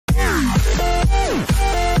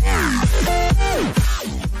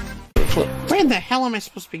the hell am I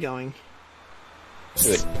supposed to be going?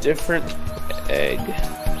 To a different egg.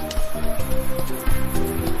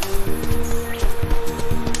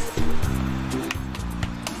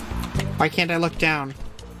 Why can't I look down?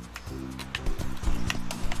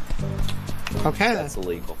 Okay, That's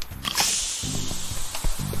illegal.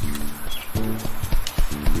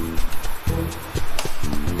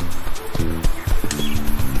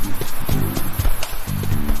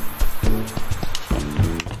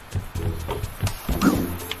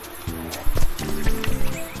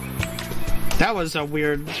 That was a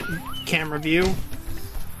weird camera view.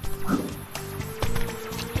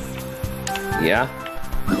 Yeah?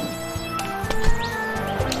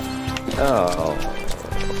 Oh.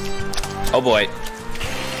 Oh boy.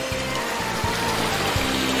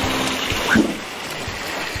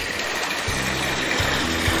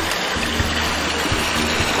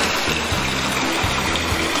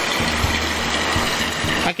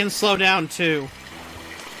 I can slow down too.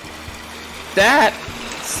 That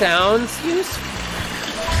sounds useful.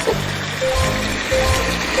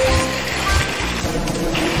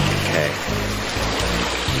 Okay.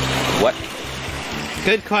 What?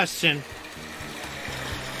 Good question.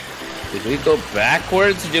 Did we go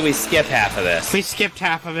backwards or did we skip half of this? We skipped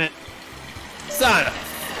half of it. Son of...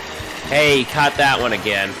 Hey, caught that one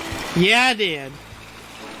again. Yeah, I did.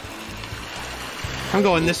 I'm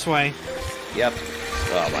going this way. Yep.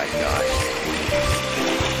 Oh my gosh.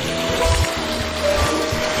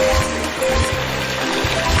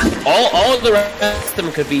 All of the rest of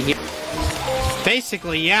them could be here.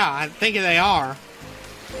 Basically, yeah, I think they are.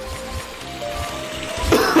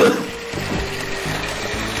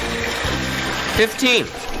 15.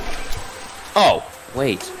 Oh,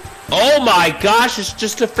 wait. Oh my gosh, it's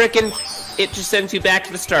just a frickin'... It just sends you back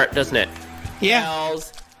to the start, doesn't it? Yeah.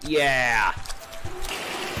 Hells yeah.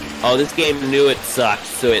 Oh, this game knew it sucked,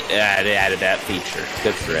 so it added that feature.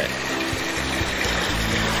 Good for it.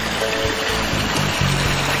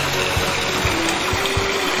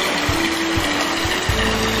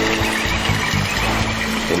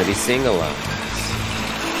 Gonna be sing-alongs.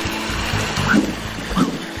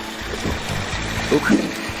 Oop.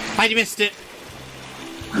 I missed it.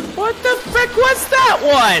 What the frick was that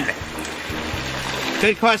one?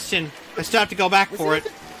 Good question. I still have to go back for it.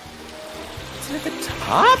 Is it at the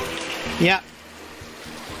top? Yeah.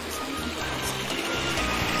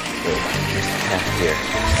 Wait, there's a path here.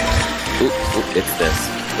 Oop, oop, it's this.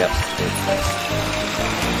 Yep, it's this.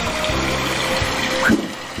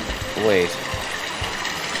 Wait.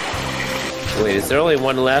 Wait, is there only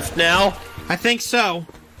one left now? I think so.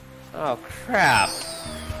 Oh, crap.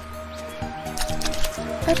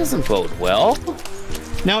 That doesn't bode well.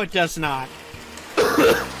 No, it does not.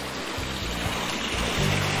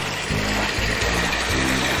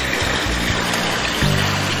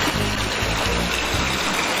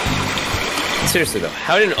 Seriously though,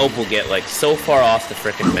 how did an opal get like so far off the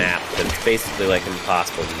frickin' map that it's basically like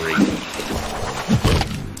impossible to read?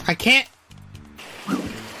 I can't...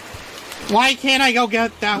 Why can't I go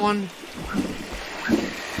get that one?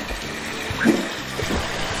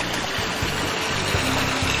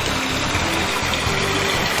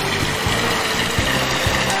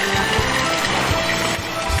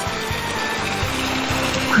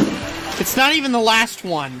 It's not even the last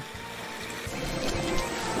one.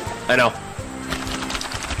 I know.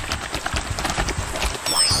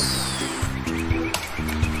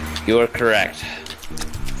 You are correct.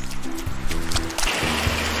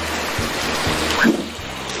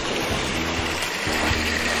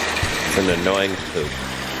 It's an annoying poop.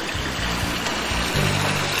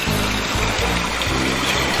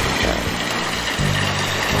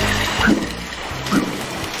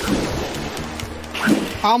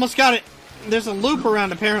 I almost got it. There's a loop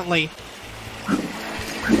around, apparently. I'm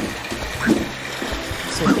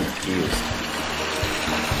so confused.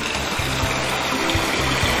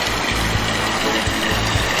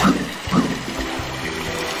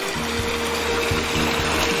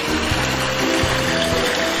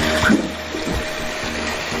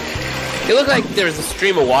 It looked like there was a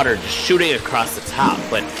stream of water just shooting across the top,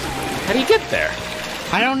 but how do you get there?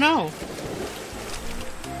 I don't know.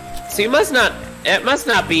 So it must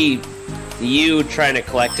not be you trying to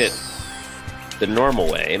collect it the normal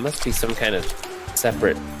way. It must be some kind of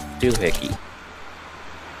separate doohickey.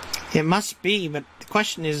 It must be, but the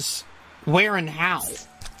question is, where and how?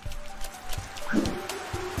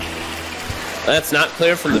 That's not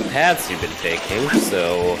clear from the paths you've been taking,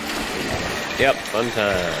 so... Yep, fun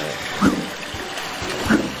time.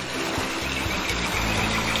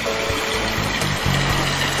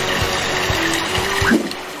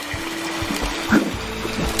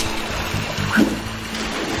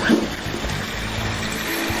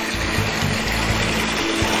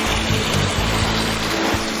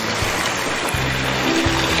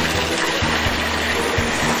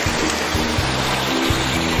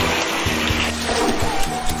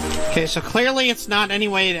 Okay, so clearly it's not any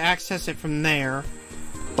way to access it from there.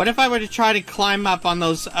 What if I were to try to climb up on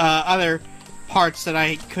those other parts that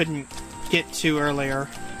I couldn't get to earlier?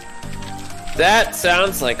 That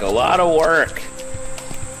sounds like a lot of work.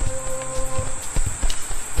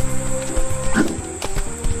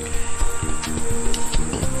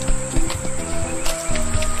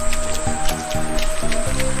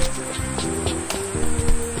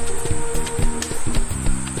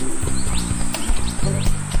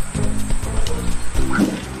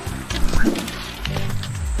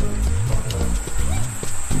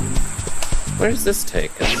 Where does this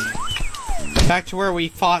take us? Back to where we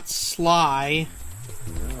fought Sly.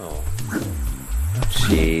 Oh.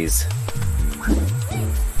 Jeez.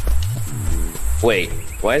 Wait,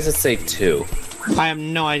 why does it say 2? I have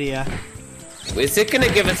no idea. Is it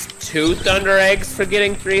gonna give us 2 Thunder Eggs for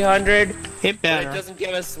getting 300? It better. But it doesn't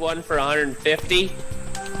give us 1 for 150?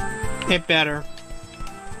 It better.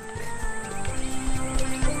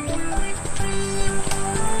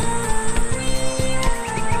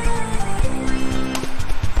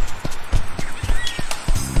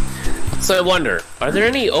 So I wonder, are there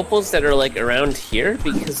any opals that are like around here?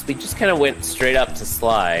 Because we just kind of went straight up to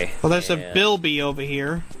Sly. Well, there's a Bilby over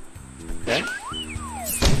here. Okay.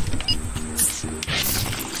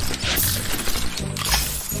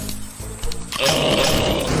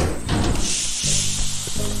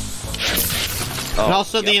 And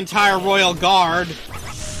also the entire Royal Guard.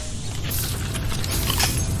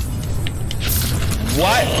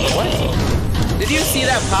 What? What? Did you see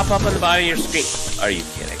that pop up on the bottom of your screen? Are you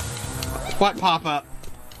kidding? What pop-up?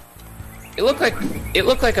 It looked like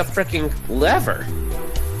a freaking lever.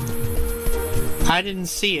 I didn't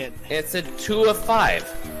see it. It's a 2 of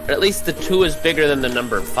 5. Or at least the 2 is bigger than the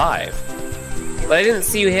number 5. But I didn't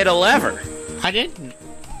see you hit a lever. I didn't.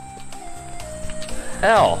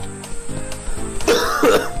 Hell.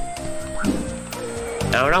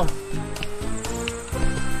 I don't know.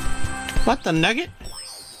 What the nugget?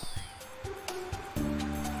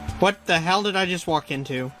 What the hell did I just walk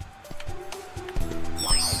into?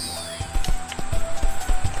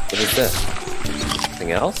 What is this?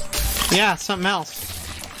 Something else? Yeah, something else.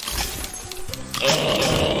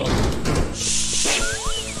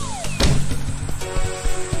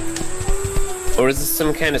 Or is this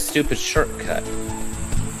some kind of stupid shortcut?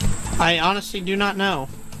 I honestly do not know.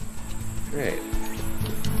 Great.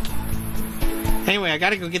 Anyway, I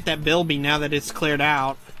gotta go get that Bilby now that it's cleared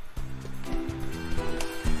out.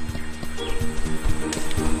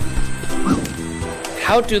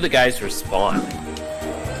 How do the guys respawn?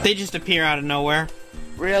 They just appear out of nowhere.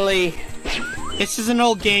 Really? This is an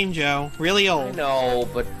old game, Joe. Really I old. know,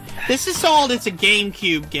 but... This is so old it's a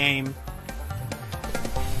GameCube game.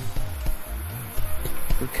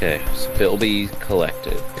 Okay, so Bilby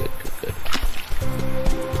collected. Good, good,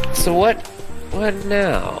 good. So what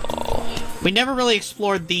now? We never really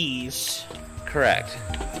explored these. Correct.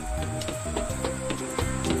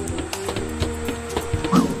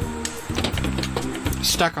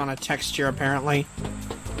 Stuck on a texture, apparently.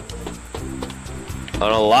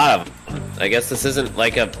 On a lot of them. I guess this isn't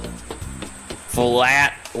like a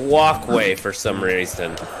flat walkway for some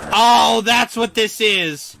reason. Oh, that's what this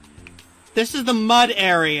is! This is the mud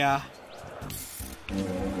area.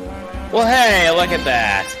 Well, hey, look at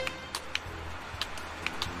that.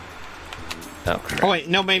 Oh, crap. Oh, wait,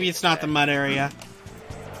 no, maybe it's not the mud area.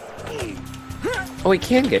 Oh, we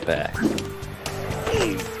can get back.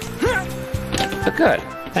 Oh, good.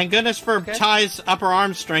 Thank goodness for Ty's upper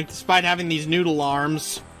arm strength, despite having these noodle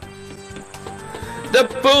arms. The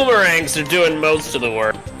boomerangs are doing most of the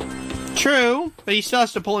work. True, but he still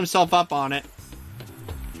has to pull himself up on it.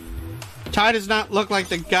 Ty does not look like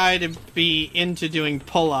the guy to be into doing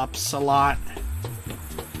pull-ups a lot.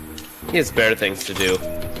 He has better things to do.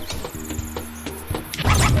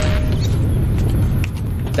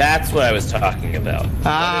 That's what I was talking about.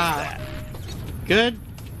 Ah, good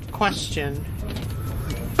question.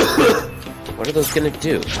 What are those gonna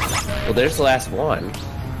do? Well, there's the last one.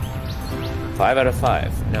 5 out of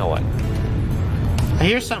 5. Now what? I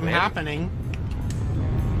hear something happening.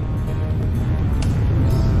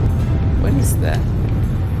 What is that?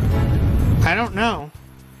 I don't know.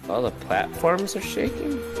 All the platforms are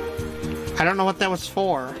shaking? I don't know what that was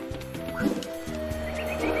for.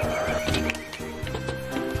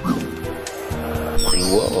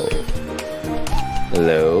 Whoa.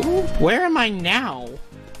 Hello? Where am I now?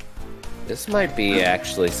 This might be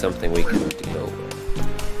actually something we can deal with.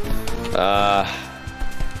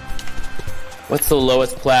 What's the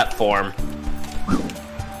lowest platform?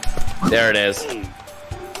 There it is.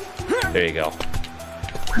 There you go.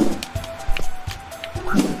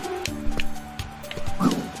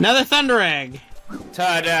 Another Thunder Egg.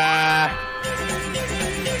 Ta-da!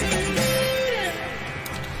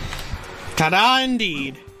 Ta-da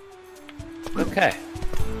indeed. Okay.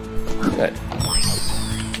 Good.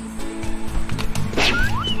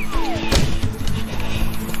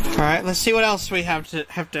 Alright, let's see what else we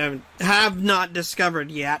have not discovered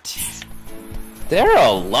yet. There are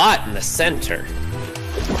a lot in the center.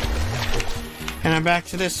 And I'm back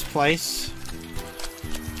to this place.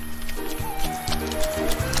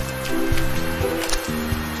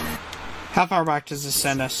 How far back does this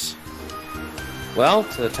send us? Well,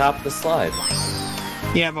 to the top of the slide.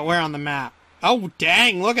 Yeah, but where on the map? Oh,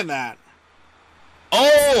 dang, look at that.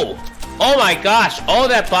 Oh! Oh my gosh! Oh,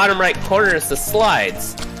 that bottom right corner is the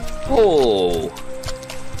slides. Oh.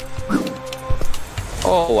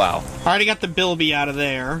 Oh, wow. Already got the Bilby out of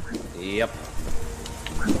there. Yep.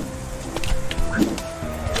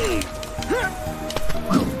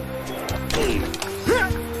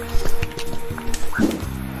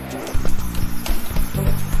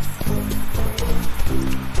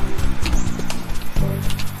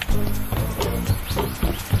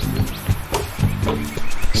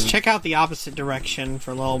 Let's check out the opposite direction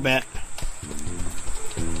for a little bit.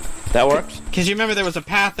 That works? Because you remember there was a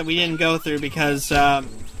path that we didn't go through because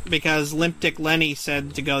Limp Dick Lenny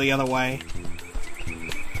said to go the other way.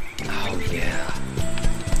 Oh, yeah.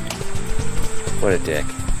 What a dick.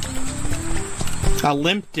 A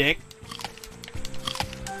limp dick.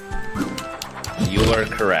 You are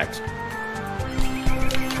correct.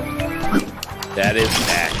 That is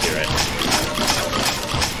accurate.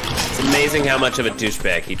 It's amazing how much of a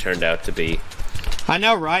douchebag he turned out to be. I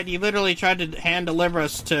know, right? He literally tried to hand deliver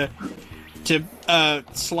us to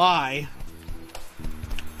Sly.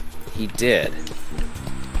 He did.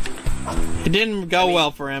 It didn't go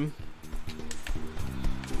well for him.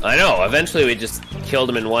 I know, eventually we just killed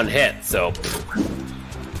him in one hit, so...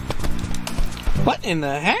 What in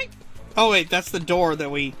the heck? Oh wait, that's the door that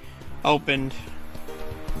we opened.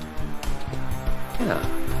 Yeah.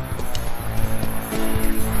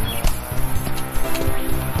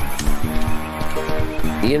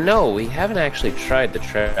 You know, we haven't actually tried the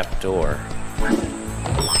trap door.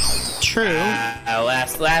 True.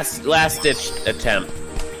 Last ditch attempt.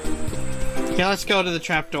 Yeah, let's go to the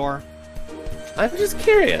trap door. I'm just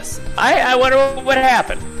curious. I wonder what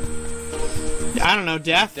happened. I don't know,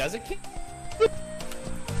 death? Does it keep...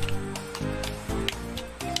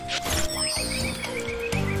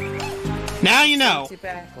 Now you know.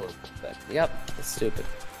 Yep, that's stupid.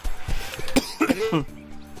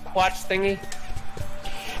 Watch thingy?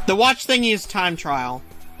 The watch thingy is time trial.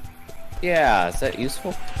 Yeah, is that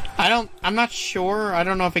useful? I'm not sure. I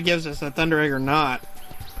don't know if it gives us a Thunder Egg or not.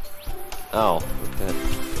 Oh, okay.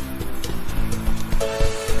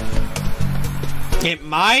 It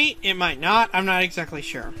might not. I'm not exactly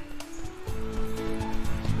sure.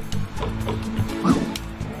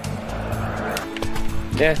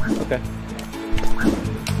 Yeah, okay.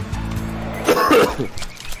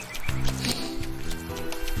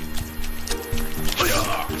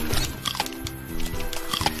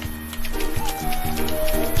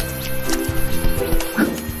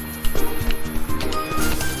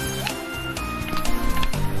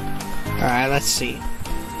 Alright, let's see.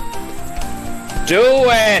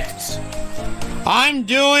 Do it! I'm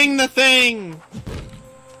doing the thing!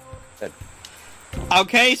 Good.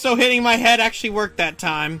 Okay, so hitting my head actually worked that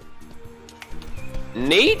time.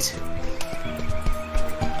 Neat?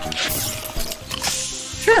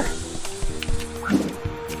 Sure.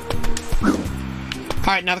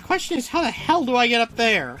 Alright, now the question is, how the hell do I get up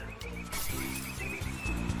there?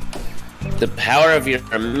 The power of your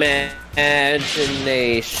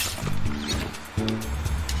imagination.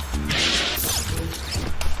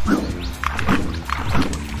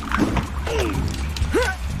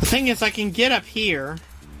 The thing is, I can get up here,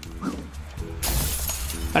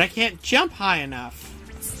 but I can't jump high enough.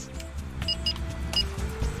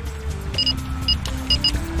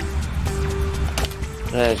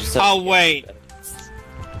 Oh, wait.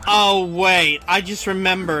 Oh, wait. I just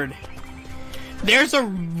remembered. There's a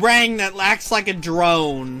ring that acts like a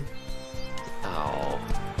drone. Oh.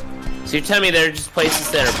 So you're telling me there are just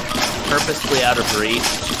places that are purposely out of reach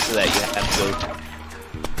so that you have to go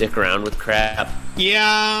dick around with crap?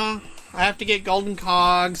 Yeah. I have to get golden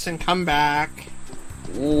cogs and come back.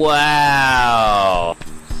 Wow.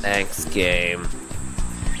 Thanks, game.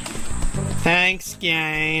 Thanks,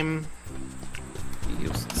 game.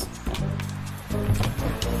 Useless.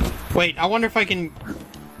 Wait, I wonder if I can...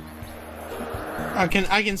 I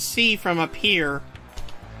can see from up here,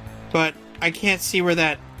 but I can't see where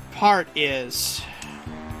that part is.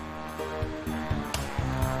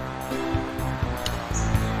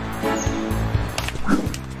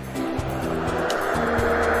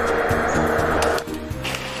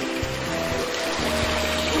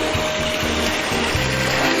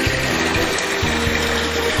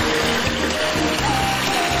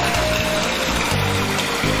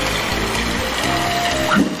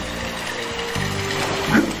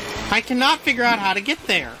 I cannot figure out how to get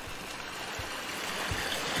there.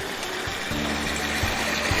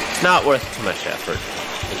 It's not worth too much effort.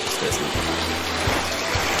 It just isn't.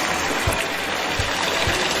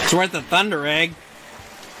 It's worth a Thunder Egg.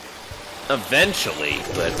 Eventually,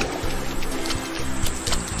 but...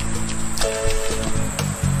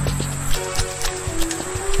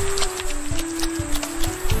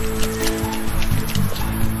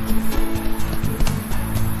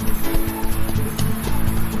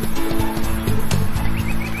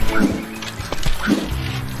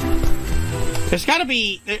 There's gotta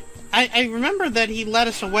be... I remember that he led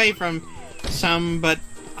us away from some, but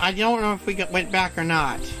I don't know if we went back or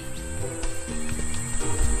not.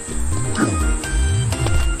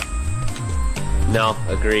 No,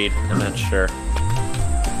 agreed. I'm not sure. I'm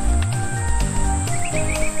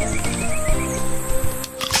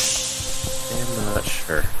not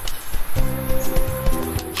sure.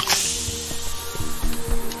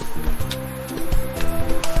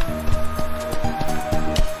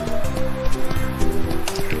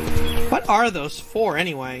 What are those for,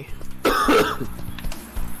 anyway?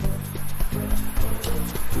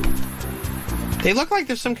 They look like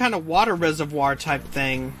there's some kind of water reservoir type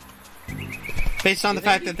thing. Based on the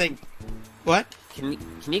fact that they... What? Can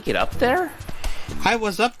you get up there? I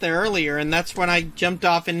was up there earlier, and that's when I jumped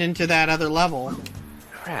off and into that other level.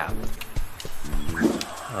 Crap.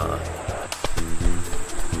 Huh.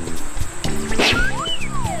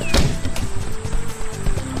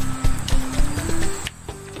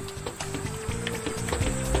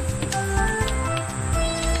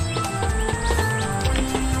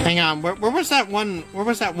 Hang on, where was that one? Where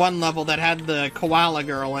was that one level that had the koala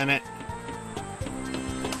girl in it?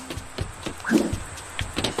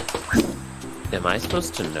 Am I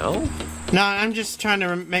supposed to know? No, I'm just trying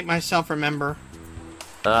to make myself remember.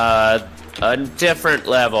 A different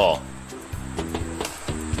level.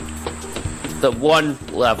 The one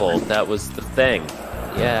level that was the thing.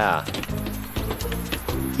 Yeah.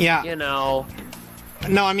 Yeah. You know.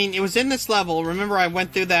 No, I mean, it was in this level. Remember, I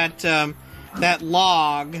went through that, that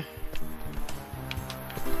log.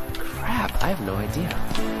 Crap, I have no idea.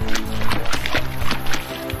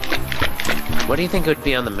 What do you think would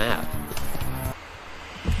be on the map?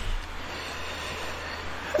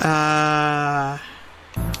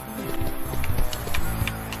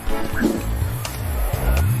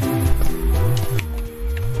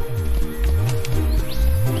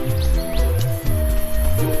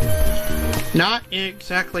 Not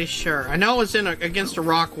exactly sure. I know it was against a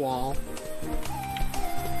rock wall.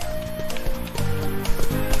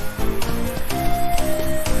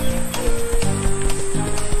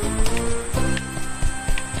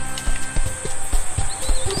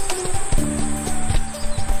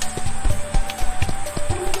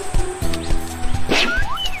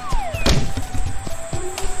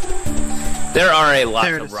 There are a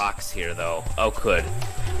lot of rocks here, though. Oh, good.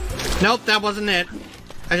 Nope, that wasn't it.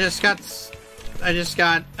 I just got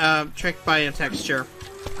tricked by a texture.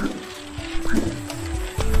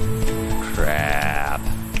 Crap.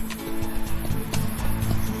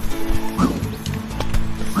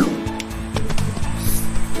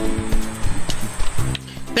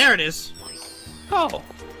 There it is. Oh,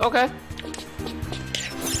 okay.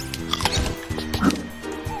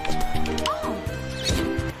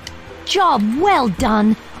 Job well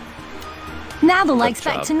done. Now the lake's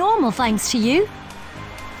back to normal thanks to you.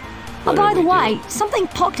 Oh, by the way, something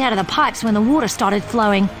popped out of the pipes when the water started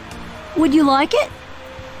flowing. Would you like it?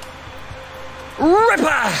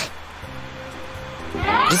 Ripper!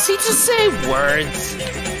 Does he just say words?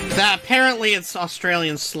 That apparently it's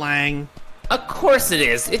Australian slang. Of course it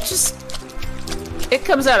is. It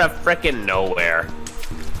comes out of frickin' nowhere.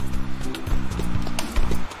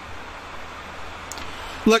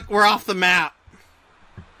 Look, we're off the map.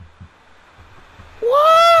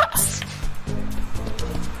 What?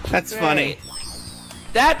 That's funny.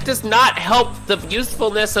 That does not help the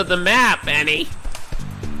usefulness of the map, Annie.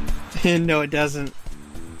 No, it doesn't.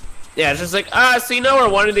 Yeah, it's just like, so you know where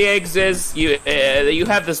one of the eggs is? You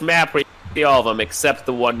have this map where you see all of them except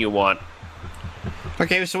the one you want.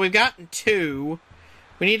 Okay, so we've gotten 2.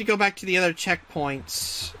 We need to go back to the other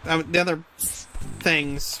checkpoints. The other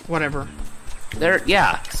things, whatever.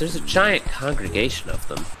 Yeah, because there's a giant congregation of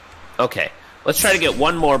them. Okay, let's try to get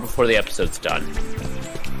one more before the episode's done.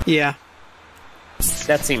 Yeah.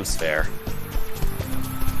 That seems fair.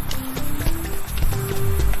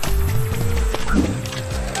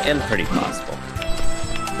 And pretty possible.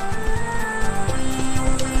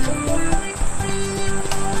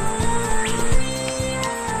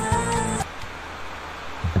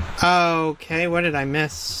 Okay, what did I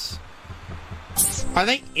miss? Are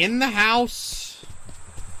they in the house?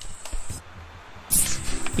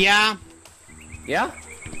 Yeah. Yeah?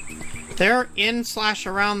 They're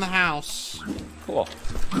in/around the house. Cool.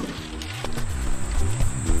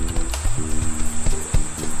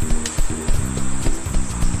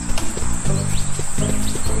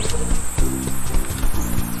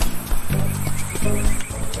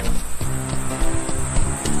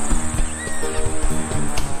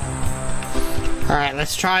 Alright,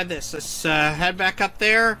 let's try this. Let's head back up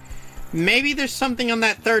there. Maybe there's something on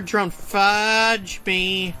that third drone. Fudge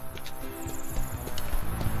me.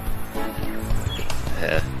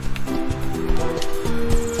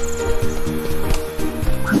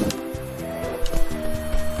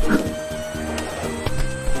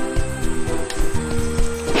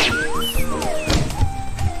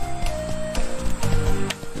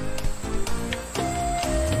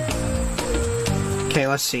 Okay,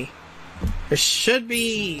 let's see. There should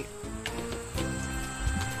be...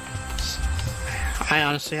 I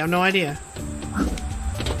honestly have no idea.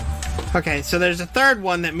 Okay, so there's a third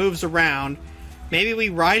one that moves around. Maybe we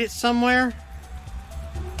ride it somewhere?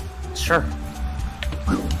 Sure.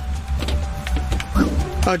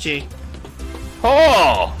 Oh, gee.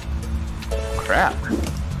 Oh! Crap.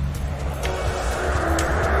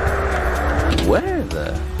 Where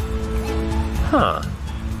the... Huh.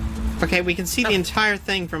 Okay, we can see the entire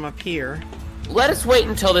thing from up here. Let us wait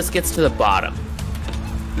until this gets to the bottom.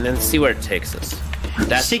 And then see where it takes us.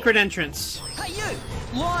 That's secret entrance. Hey you,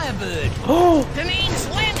 Lyrebird. Oh! The name's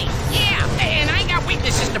Lenny. Yeah, and I got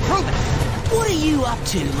witnesses to prove it. What are you up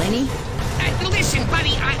to, Lenny? Listen,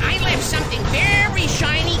 buddy, I left something very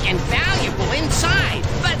shiny and valuable inside,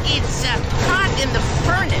 but it's hot in the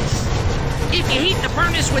furnace. If you heat the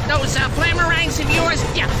furnace with those flammerangs of yours,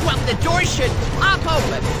 yeah, well, the door should pop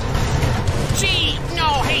open. Gee,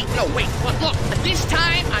 no, hey, no, wait, look, this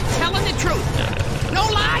time I'm telling the truth. No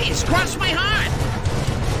lies, cross my heart.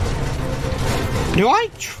 Do I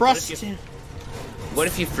trust him? What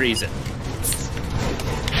if you freeze it?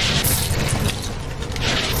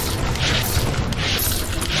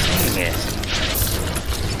 Dang it.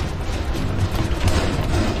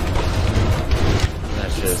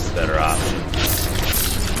 That's just a better option.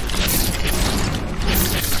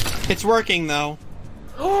 It's working, though.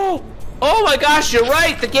 Oh! Oh my gosh, you're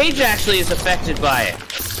right! The gauge actually is affected by it.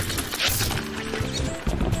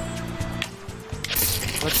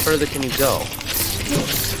 What further can you go?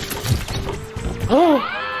 Oh!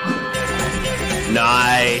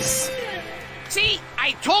 Nice! See,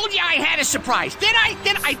 I told you I had a surprise. Did I?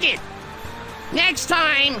 I did. Next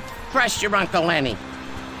time, trust your Uncle Lenny.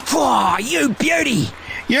 Phew, you beauty!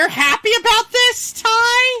 You're happy about this,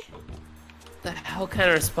 Ty? The hell kind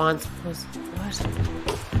of response was... What?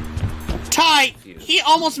 Ty, he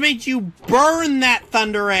almost made you burn that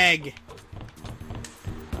thunder egg.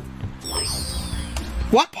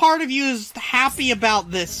 What part of you is happy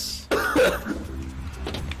about this?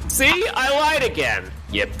 See? I lied again.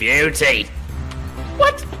 You beauty.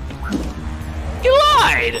 What? You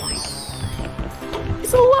lied!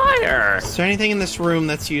 He's a liar. Is there anything in this room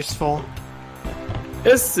that's useful?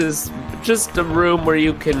 This is just a room where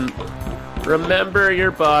you can remember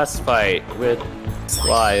your boss fight with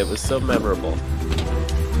Sly. It was so memorable.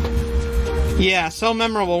 Yeah, so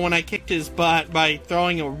memorable when I kicked his butt by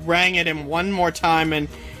throwing a rang at him one more time and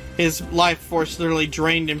his life force literally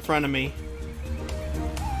drained in front of me.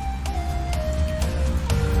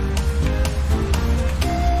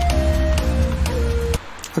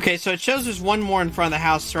 Okay, so it shows there's one more in front of the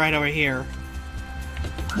house right over here.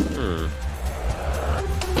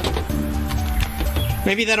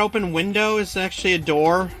 Maybe that open window is actually a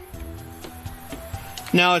door?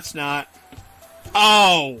 No, it's not.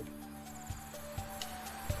 Oh!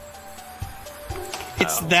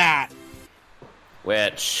 It's that.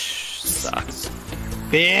 Which sucks.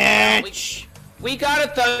 Bitch! We got a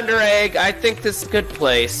thunder egg. I think this is a good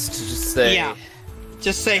place to just say... Yeah.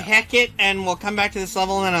 Just say heck it, and we'll come back to this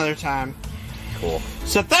level another time. Cool.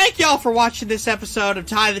 So thank y'all for watching this episode of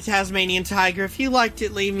Ty the Tasmanian Tiger. If you liked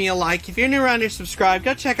it, leave me a like. If you're new around here, subscribe.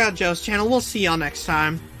 Go check out Joe's channel. We'll see y'all next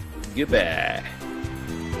time. Goodbye.